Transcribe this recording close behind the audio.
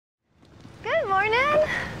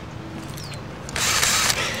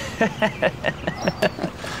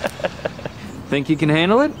Think you can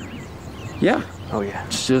handle it? Yeah. Oh, yeah.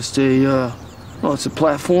 It's just a, well, it's a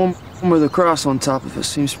platform with a cross on top of it.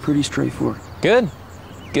 Seems pretty straightforward. Good.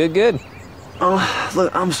 Good. Oh,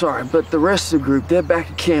 look, I'm sorry, but the rest of the group, they're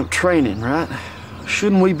back at camp training, right?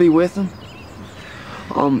 Shouldn't we be with them?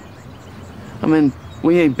 I mean,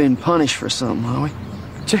 we ain't been punished for something, are we?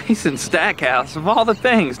 Jason Stackhouse, of all the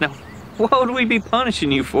things. Now, what would we be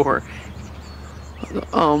punishing you for?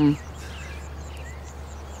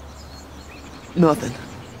 Nothing.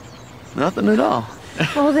 Nothing at all.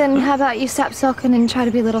 Well then, how about you stop sulking and try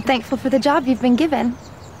to be a little thankful for the job you've been given?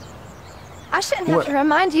 I shouldn't have to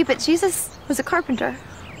remind you, but Jesus was a carpenter.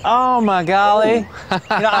 Oh, my golly.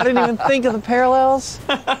 I didn't even think of the parallels.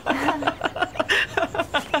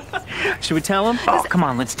 Should we tell them? Oh, come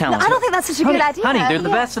on, let's tell them. I don't think that's such a good idea. Honey, they're the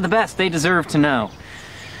best of the best. They deserve to know.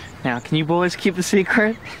 Now, can you boys keep the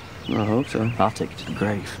secret? I hope so. I'll take you to the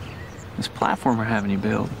grave. This platform we're having you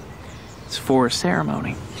build, it's for a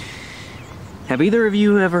ceremony. Have either of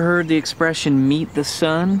you ever heard the expression, meet the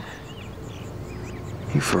sun?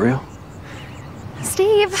 You for real?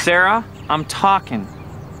 Steve. Sarah, I'm talking.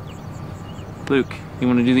 Luke, you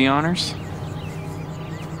want to do the honors?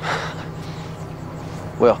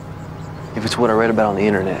 Well, if it's what I read about on the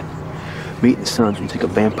internet, meeting the sun's when you take a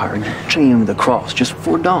vampire and you chain him to the cross just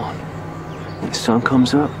before dawn. When the sun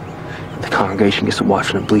comes up, the congregation gets to watch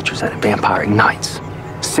from the bleachers as the vampire ignites,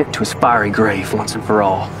 sent to his fiery grave once and for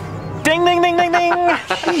all. Ding, ding, ding, ding, ding!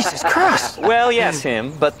 Jesus Christ! Well, yes,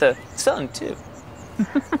 him, but the sun, too.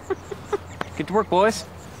 Get to work, boys.